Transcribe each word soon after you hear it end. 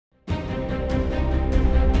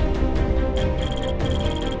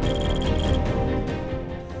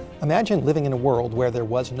Imagine living in a world where there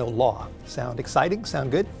was no law. Sound exciting?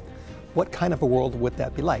 Sound good? What kind of a world would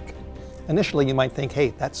that be like? Initially, you might think,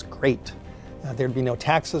 hey, that's great. There'd be no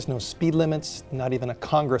taxes, no speed limits, not even a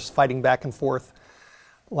Congress fighting back and forth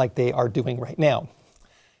like they are doing right now.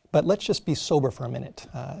 But let's just be sober for a minute.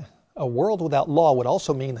 A world without law would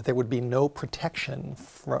also mean that there would be no protection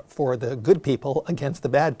for the good people against the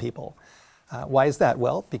bad people. Why is that?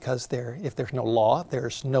 Well, because if there's no law,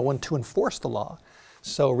 there's no one to enforce the law.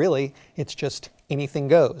 So really, it's just anything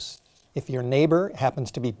goes. If your neighbor happens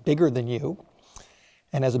to be bigger than you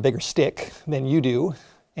and has a bigger stick than you do,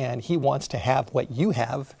 and he wants to have what you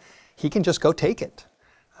have, he can just go take it.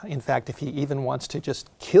 In fact, if he even wants to just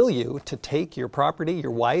kill you to take your property, your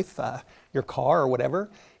wife, your car, or whatever,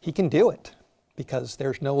 he can do it because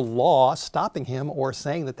there's no law stopping him or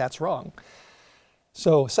saying that that's wrong.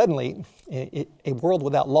 So suddenly, a world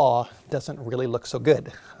without law doesn't really look so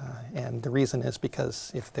good. And the reason is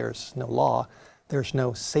because if there's no law, there's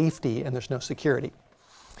no safety and there's no security.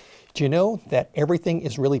 Do you know that everything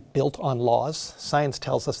is really built on laws? Science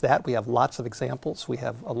tells us that. We have lots of examples. We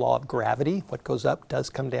have a law of gravity. What goes up does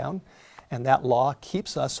come down. And that law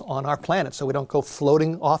keeps us on our planet so we don't go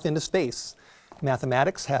floating off into space.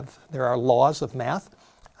 Mathematics there are laws of math.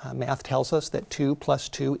 Math tells us that 2 plus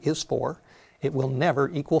 2 is 4. It will never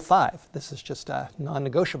equal 5. This is just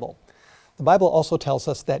non-negotiable. The Bible also tells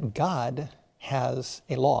us that God has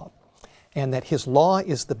a law, and that His law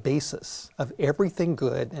is the basis of everything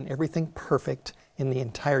good and everything perfect in the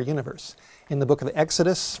entire universe. In the book of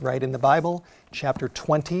Exodus, right in the Bible, chapter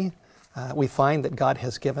 20, we find that God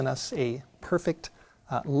has given us a perfect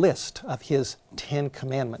list of His 10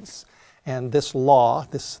 commandments. And this law,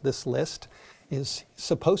 this list, is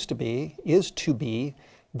to be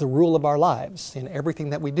the rule of our lives in everything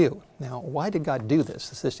that we do. Now, why did God do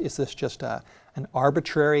this? Is this just an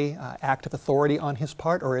arbitrary act of authority on His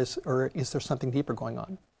part, or is there something deeper going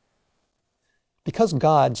on? Because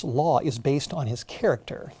God's law is based on His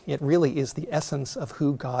character, it really is the essence of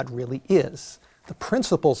who God really is. The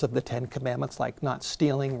principles of the 10 Commandments, like not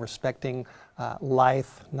stealing, respecting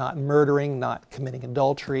life, not murdering, not committing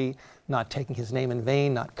adultery, not taking His name in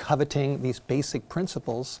vain, not coveting, these basic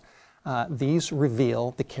principles, these reveal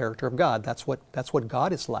the character of God. That's what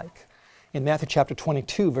God is like. In Matthew chapter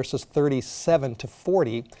 22, verses 37 to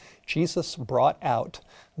 40, Jesus brought out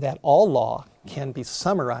that all law can be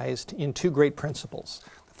summarized in 2 great principles.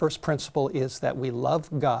 The first principle is that we love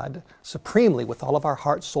God supremely with all of our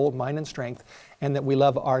heart, soul, mind, and strength, and that we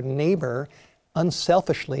love our neighbor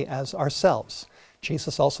unselfishly as ourselves.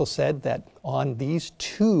 Jesus also said that on these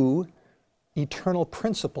 2 eternal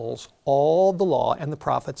principles, all the law and the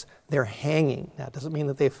prophets, they're hanging. Now, it doesn't mean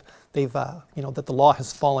that that the law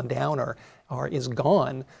has fallen down or is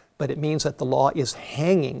gone, but it means that the law is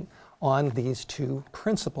hanging on these 2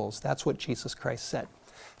 principles. That's what Jesus Christ said.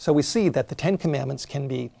 So we see that the 10 Commandments can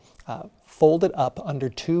be folded up under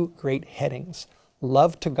 2 great headings: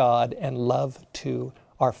 love to God and love to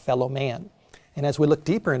our fellow man. And as we look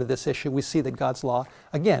deeper into this issue, we see that God's law,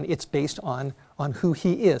 again, it's based on who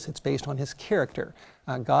He is. It's based on His character.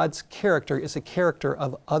 God's character is a character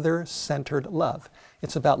of other-centered love.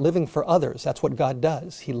 It's about living for others. That's what God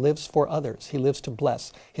does. He lives for others. He lives to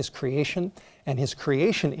bless His creation, and His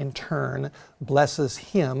creation in turn blesses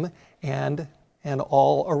Him and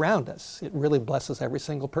all around us. It really blesses every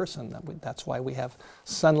single person. That's why we have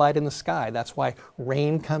sunlight in the sky. That's why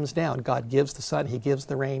rain comes down. God gives the sun, He gives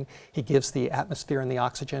the rain, He gives the atmosphere and the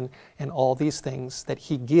oxygen, and all these things that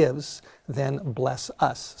He gives then bless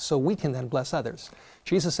us, so we can then bless others.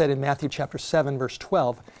 Jesus said in Matthew chapter 7, verse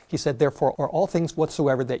 12, He said, "Therefore, are all things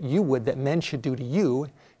whatsoever that you would that men should do to you,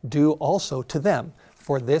 do also to them.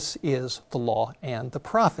 For this is the law and the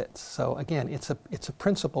prophets." So again, it's a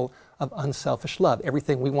principle of unselfish love.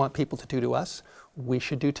 Everything we want people to do to us, we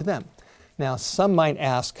should do to them. Now, some might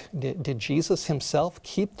ask, did Jesus Himself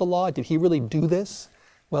keep the law? Did He really do this?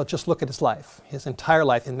 Well, just look at His life, His entire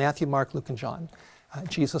life in Matthew, Mark, Luke, and John.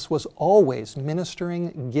 Jesus was always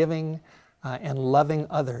ministering, giving, and loving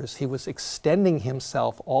others. He was extending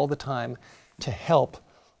Himself all the time to help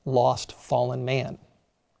lost, fallen man.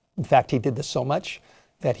 In fact, He did this so much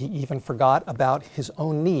that He even forgot about His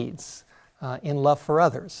own needs in love for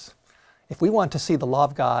others. If we want to see the law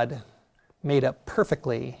of God made up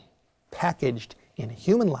perfectly, packaged in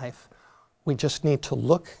human life, we just need to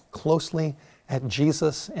look closely at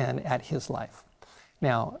Jesus and at His life.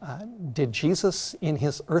 Now, did Jesus in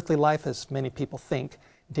His earthly life, as many people think,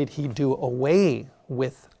 did He do away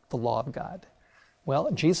with the law of God?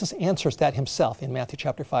 Well, Jesus answers that Himself in Matthew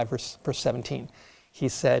chapter 5, verse 17. He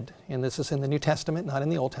said, and this is in the New Testament, not in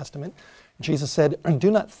the Old Testament, Jesus said, "Do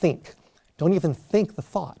not think, don't even think the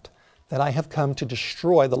thought that I have come to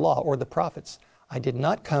destroy the law or the prophets. I did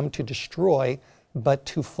not come to destroy, but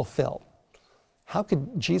to fulfill. How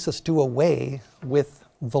could Jesus do away with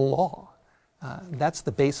the law? That's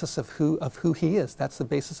the basis of who he is. That's the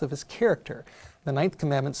basis of his character. The 9th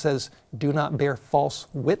commandment says, do not bear false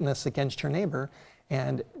witness against your neighbor.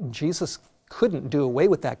 And Jesus couldn't do away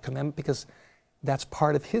with that commandment because that's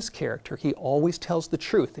part of his character. He always tells the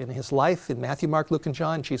truth. In his life, in Matthew, Mark, Luke, and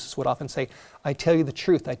John, Jesus would often say, I tell you the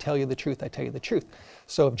truth, I tell you the truth, I tell you the truth.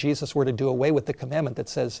 So if Jesus were to do away with the commandment that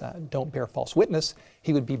says, don't bear false witness,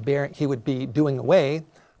 he would be doing away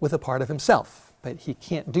with a part of himself. But he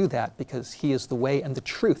can't do that because he is the way and the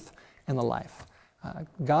truth and the life.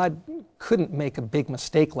 God couldn't make a big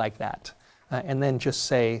mistake like that and then just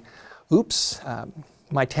say, oops,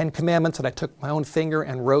 my 10 commandments that I took my own finger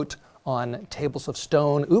and wrote on tables of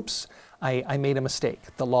stone, oops, I made a mistake.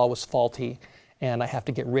 The law was faulty and I have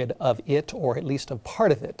to get rid of it, or at least a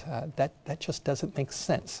part of it. That just doesn't make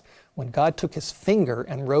sense. When God took his finger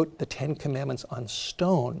and wrote the 10 commandments on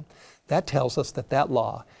stone, that tells us that that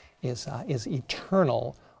law is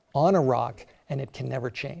eternal, on a rock, and it can never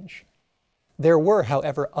change. There were,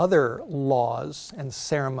 however, other laws and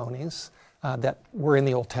ceremonies that were in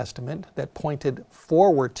the Old Testament that pointed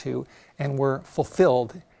forward to and were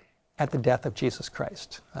fulfilled at the death of Jesus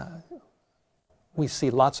Christ. We see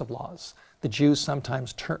lots of laws. The Jews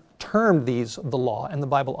sometimes termed these the law, and the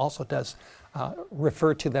Bible also does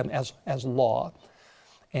refer to them as law,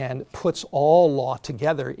 and puts all law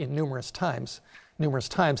together in numerous times.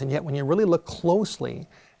 And yet when you really look closely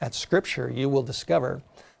at Scripture, you will discover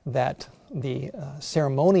that the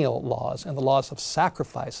ceremonial laws and the laws of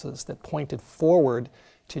sacrifices that pointed forward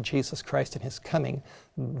to Jesus Christ and his coming,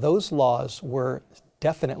 those laws were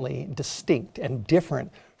definitely distinct and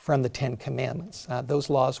different from the 10 commandments. Those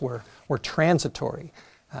laws were transitory.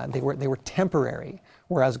 They were temporary,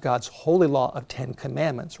 whereas God's holy law of 10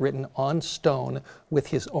 commandments, written on stone with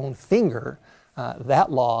his own finger,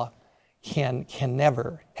 that law can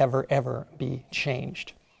never, ever, ever be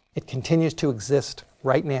changed. It continues to exist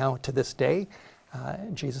right now to this day.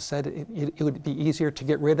 Jesus said it would be easier to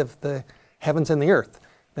get rid of the heavens and the earth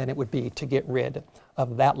than it would be to get rid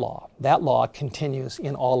of that law. That law continues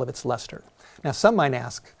in all of its luster. Now, some might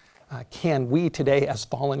ask, can we today as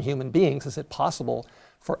fallen human beings, is it possible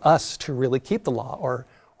for us to really keep the law? Or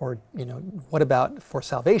what about for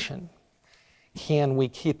salvation? Can we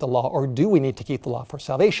keep the law, or do we need to keep the law for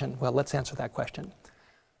salvation? Well, let's answer that question.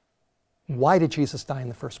 Why did Jesus die in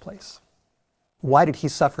the first place? Why did he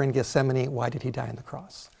suffer in Gethsemane? Why did he die on the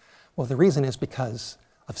cross? Well, the reason is because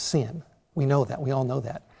of sin. We know that. We all know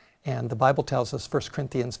that. And the Bible tells us, 1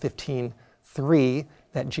 Corinthians 15:3,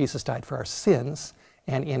 that Jesus died for our sins.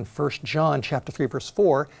 And in 1 John chapter 3, verse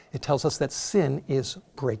 4, it tells us that sin is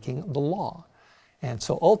breaking the law. And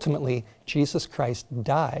so ultimately, Jesus Christ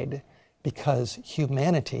died because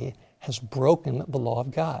humanity has broken the law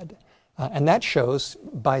of God. And that shows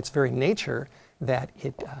by its very nature that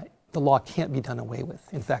the law can't be done away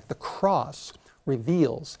with. In fact, the cross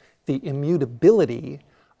reveals the immutability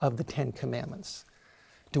of the 10 commandments.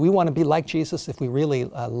 Do we want to be like Jesus if we really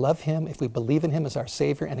love him, if we believe in him as our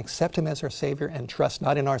Savior and accept him as our Savior and trust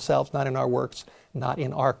not in ourselves, not in our works, not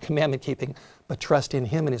in our commandment keeping, but trust in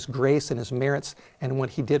him and his grace and his merits and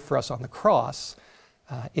what he did for us on the cross?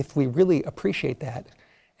 If we really appreciate that,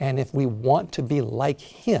 and if we want to be like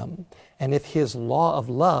him, and if his law of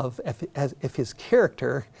love, if his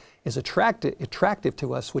character is attractive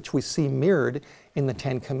to us, which we see mirrored in the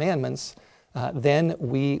 10 commandments, then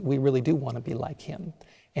we really do want to be like him.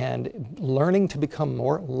 And learning to become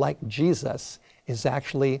more like Jesus is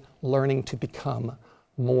actually learning to become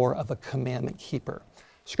more of a commandment keeper.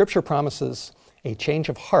 Scripture promises a change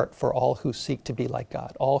of heart for all who seek to be like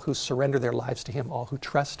God, all who surrender their lives to him, all who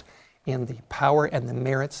trust in the power and the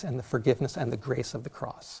merits and the forgiveness and the grace of the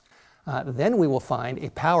cross. Then we will find a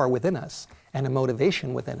power within us and a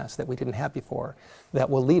motivation within us that we didn't have before that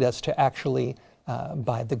will lead us to actually,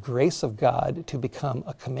 by the grace of God, to become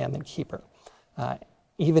a commandment keeper.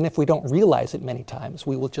 Even if we don't realize it many times,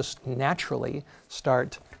 we will just naturally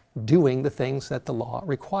start doing the things that the law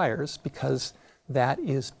requires because that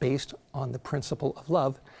is based on the principle of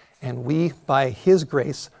love, and we, by his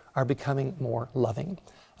grace, are becoming more loving.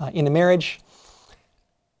 In a marriage,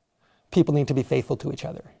 people need to be faithful to each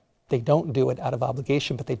other. They don't do it out of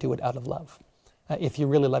obligation, but they do it out of love. If you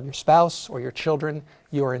really love your spouse or your children,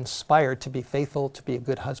 you are inspired to be faithful, to be a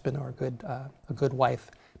good husband or a good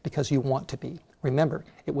wife, because you want to be. Remember,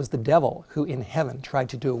 it was the devil who in heaven tried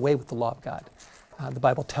to do away with the law of God. The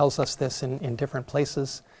Bible tells us this in different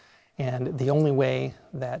places, and the only way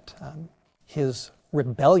that his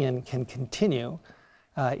rebellion can continue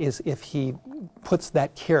is if he puts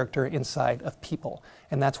that character inside of people.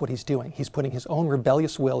 And that's what he's doing. He's putting his own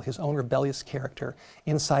rebellious will, his own rebellious character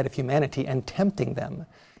inside of humanity and tempting them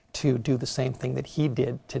to do the same thing that he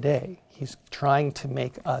did today. He's trying to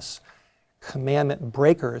make us commandment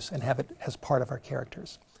breakers and have it as part of our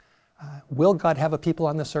characters. Will God have a people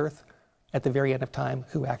on this earth at the very end of time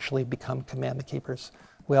who actually become commandment keepers?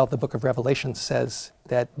 Well, the book of Revelation says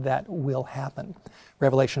that that will happen.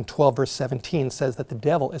 Revelation 12 verse 17 says that the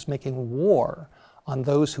devil is making war on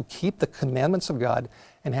those who keep the commandments of God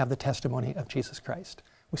and have the testimony of Jesus Christ.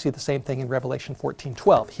 We see the same thing in Revelation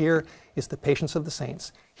 14:12. Here is the patience of the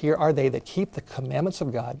saints. Here are they that keep the commandments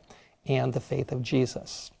of God and the faith of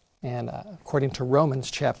Jesus. And according to Romans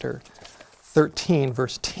chapter 13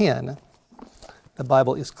 verse 10, the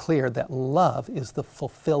Bible is clear that love is the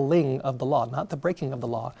fulfilling of the law, not the breaking of the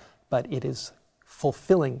law, but it is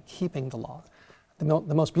fulfilling, keeping the law.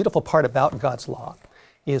 The most beautiful part about God's law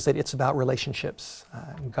is that it's about relationships,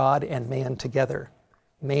 God and man together,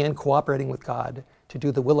 man cooperating with God to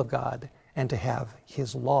do the will of God and to have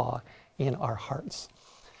his law in our hearts.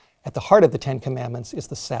 At the heart of the Ten Commandments is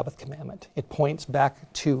the Sabbath commandment. It points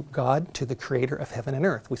back to God, to the creator of heaven and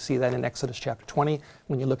earth. We see that in Exodus chapter 20.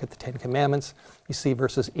 When you look at the Ten Commandments, you see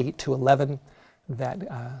verses 8 to 11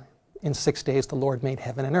 that in 6 days the Lord made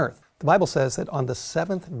heaven and earth. The Bible says that on the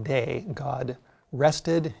seventh day God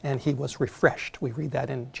rested and he was refreshed. We read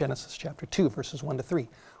that in Genesis chapter 2 verses 1 to 3.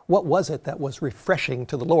 What was it that was refreshing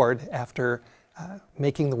to the Lord after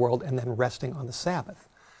making the world and then resting on the Sabbath?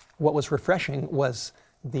 What was refreshing was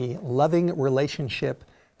the loving relationship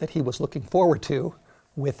that he was looking forward to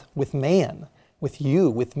with man, with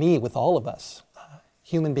you, with me, with all of us.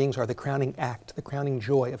 Human beings are the crowning act, the crowning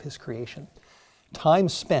joy of his creation. Time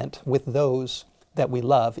spent with those that we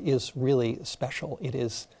love is really special. It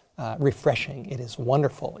is refreshing. It is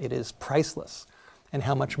wonderful. It is priceless. And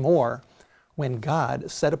how much more when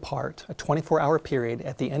God set apart a 24-hour period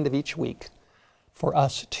at the end of each week for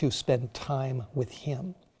us to spend time with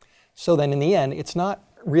him. So then in the end, it's not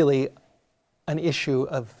really an issue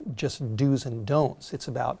of just do's and don'ts. It's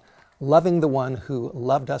about loving the one who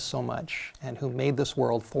loved us so much and who made this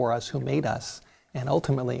world for us, who made us, and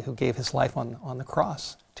ultimately who gave his life on the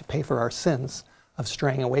cross to pay for our sins of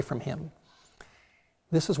straying away from him.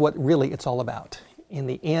 This is what really it's all about. In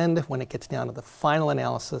the end, when it gets down to the final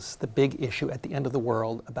analysis, the big issue at the end of the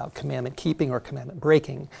world about commandment keeping or commandment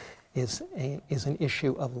breaking is an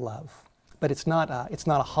issue of love. But it's not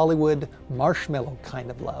a Hollywood marshmallow kind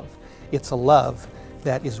of love. It's a love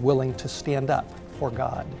that is willing to stand up for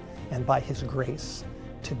God and by his grace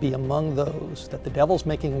to be among those that the devil's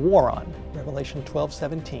making war on. Revelation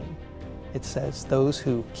 12:17. It says, those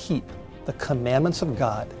who keep the commandments of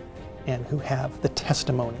God and who have the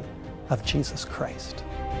testimony of Jesus Christ.